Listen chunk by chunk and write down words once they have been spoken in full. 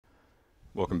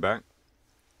Welcome back.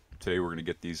 Today we're going to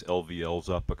get these LVLs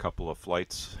up a couple of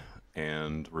flights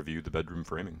and review the bedroom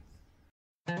framing.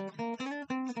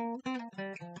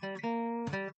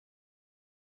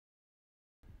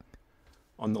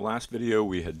 On the last video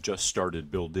we had just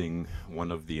started building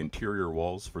one of the interior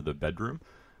walls for the bedroom,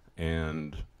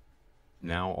 and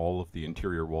now all of the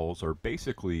interior walls are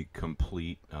basically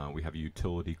complete. We have a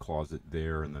utility closet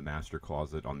there and the master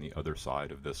closet on the other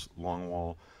side of this long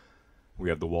wall. We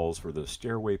have the walls for the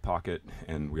stairway pocket,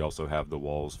 and we also have the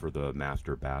walls for the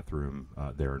master bathroom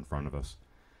there in front of us.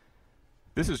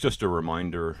 This is just a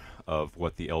reminder of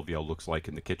what the LVL looks like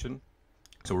in the kitchen.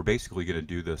 So we're basically going to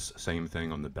do this same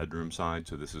thing on the bedroom side.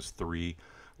 So this is three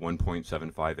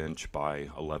 1.75 inch by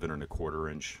 11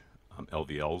 1/4 inch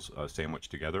LVLs sandwiched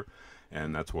together,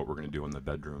 and that's what we're going to do on the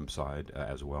bedroom side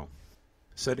as well.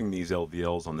 Setting these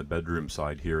LVLs on the bedroom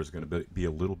side here is going to be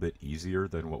a little bit easier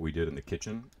than what we did in the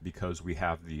kitchen, because we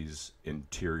have these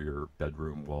interior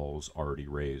bedroom walls already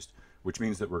raised, which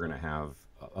means that we're going to have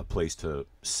a place to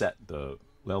set the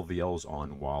LVLs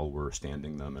on while we're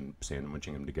standing them and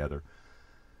sandwiching them together.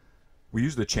 We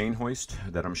use the chain hoist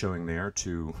that I'm showing there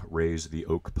to raise the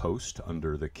oak post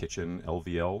under the kitchen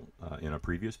LVL in a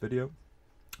previous video,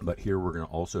 but here we're going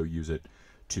to also use it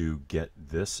to get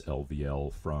this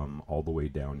LVL from all the way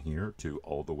down here to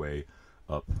all the way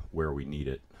up where we need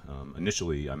it.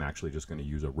 Initially, I'm actually just going to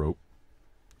use a rope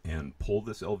and pull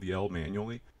this LVL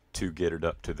manually to get it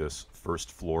up to this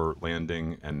first floor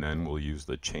landing, and then we'll use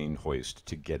the chain hoist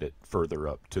to get it further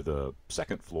up to the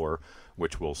second floor,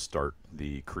 which will start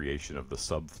the creation of the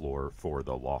subfloor for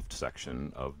the loft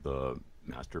section of the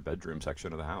master bedroom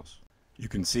section of the house. You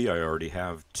can see I already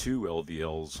have two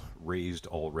LVLs raised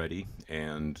already,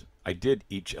 and I did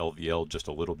each LVL just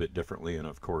a little bit differently, and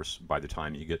of course by the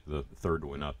time you get the third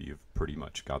one up, you've pretty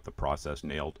much got the process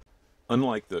nailed.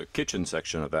 Unlike the kitchen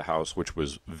section of the house, which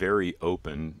was very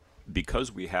open,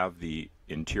 because we have the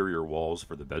interior walls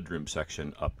for the bedroom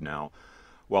section up now,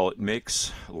 while it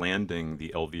makes landing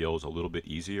the LVLs a little bit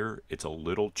easier, it's a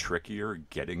little trickier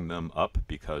getting them up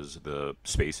because the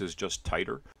space is just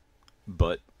tighter.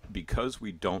 But because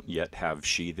we don't yet have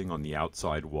sheathing on the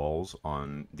outside walls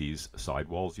on these side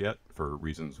walls yet, for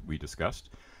reasons we discussed,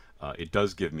 it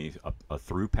does give me a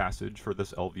through passage for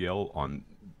this LVL on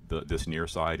this near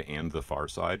side and the far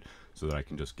side, so that I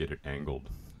can just get it angled.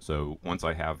 So once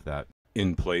I have that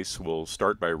in place, we'll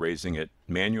start by raising it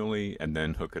manually and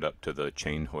then hook it up to the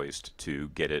chain hoist to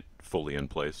get it fully in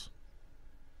place.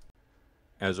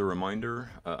 As a reminder,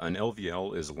 an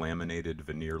LVL is laminated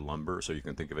veneer lumber, so you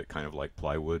can think of it kind of like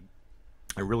plywood.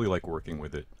 I really like working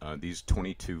with it. These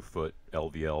 22-foot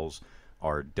LVLs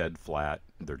are dead flat,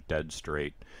 they're dead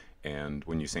straight, and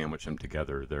when you sandwich them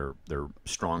together, they're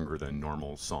stronger than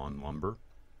normal sawn lumber.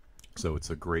 So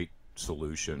it's a great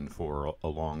solution for a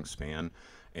long span,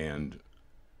 and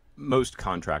most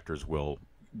contractors will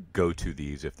go to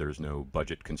these if there's no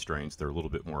budget constraints. They're a little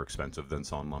bit more expensive than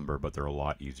sawn lumber, but they're a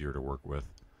lot easier to work with.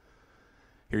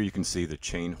 Here you can see the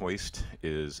chain hoist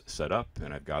is set up,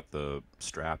 and I've got the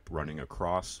strap running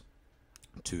across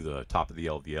to the top of the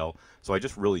LVL. So I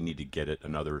just really need to get it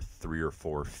another 3 or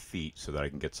 4 feet so that I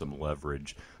can get some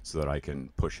leverage so that I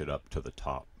can push it up to the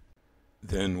top.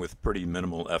 Then with pretty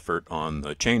minimal effort on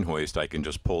the chain hoist, I can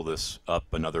just pull this up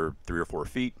another 3 or 4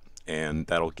 feet, and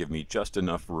that'll give me just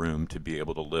enough room to be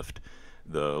able to lift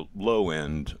the low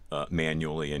end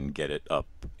manually and get it up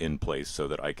in place so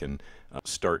that I can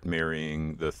start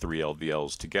marrying the 3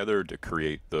 LVLs together to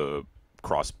create the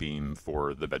cross beam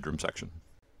for the bedroom section.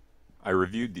 I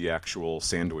reviewed the actual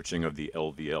sandwiching of the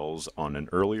LVLs on an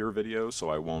earlier video, so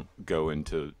I won't go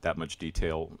into that much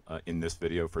detail in this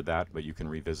video for that, but you can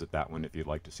revisit that one if you'd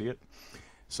like to see it.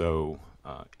 So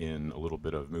in a little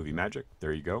bit of movie magic,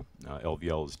 there you go.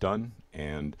 LVL is done,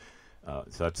 and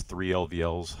so that's 3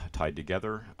 LVLs tied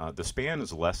together. The span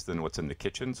is less than what's in the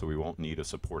kitchen, so we won't need a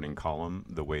supporting column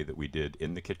the way that we did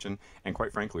in the kitchen. And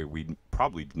quite frankly, we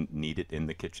probably didn't need it in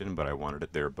the kitchen, but I wanted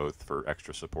it there both for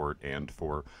extra support and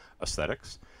for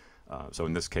aesthetics. So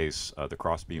in this case, the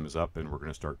cross beam is up, and we're going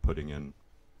to start putting in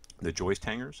the joist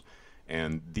hangers.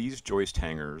 And these joist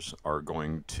hangers are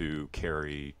going to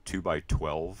carry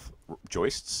 2x12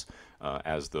 joists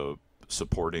as the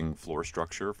supporting floor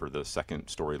structure for the second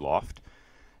story loft.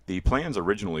 The plans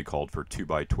originally called for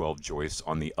 2x12 joists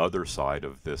on the other side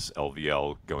of this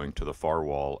LVL going to the far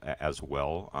wall as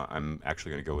well. I'm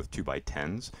actually going to go with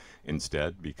 2x10s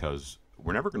instead, because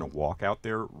we're never going to walk out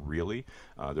there really.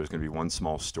 There's going to be one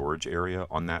small storage area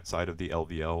on that side of the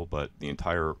LVL, but the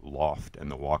entire loft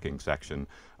and the walking section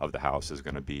of the house is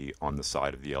going to be on the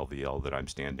side of the LVL that I'm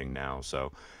standing now.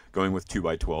 So going with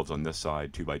 2x12s on this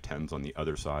side, 2x10s on the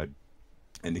other side.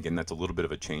 And again, that's a little bit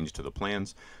of a change to the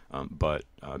plans, but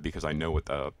because I know what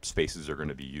the spaces are going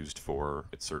to be used for,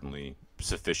 it's certainly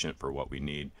sufficient for what we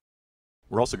need.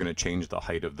 We're also going to change the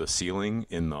height of the ceiling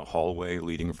in the hallway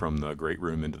leading from the great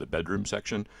room into the bedroom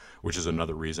section, which is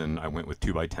another reason I went with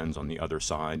 2x10s on the other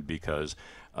side, because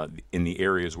in the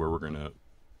areas where we're going to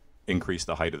increase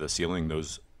the height of the ceiling,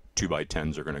 those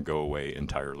 2x10s are going to go away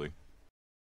entirely.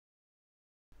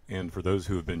 And for those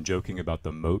who have been joking about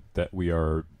the moat that we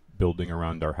are building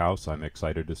around our house, I'm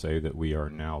excited to say that we are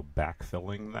now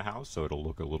backfilling the house so it'll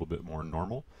look a little bit more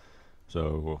normal.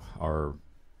 So our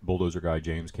bulldozer guy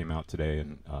James came out today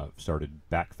and started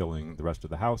backfilling the rest of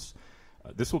the house.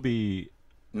 This will be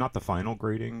not the final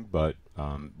grading, but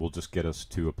will just get us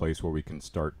to a place where we can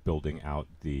start building out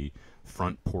the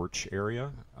front porch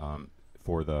area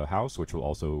for the house, which will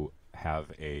also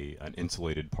have an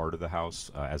insulated part of the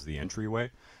house as the entryway,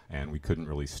 and we couldn't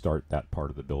really start that part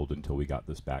of the build until we got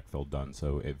this backfill done,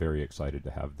 so very excited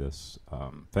to have this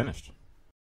finished.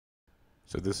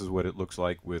 So this is what it looks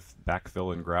like with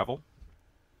backfill and gravel.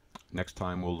 Next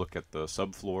time we'll look at the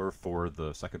subfloor for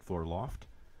the second floor loft.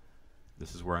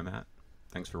 This is where I'm at.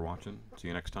 Thanks for watching. See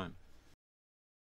you next time.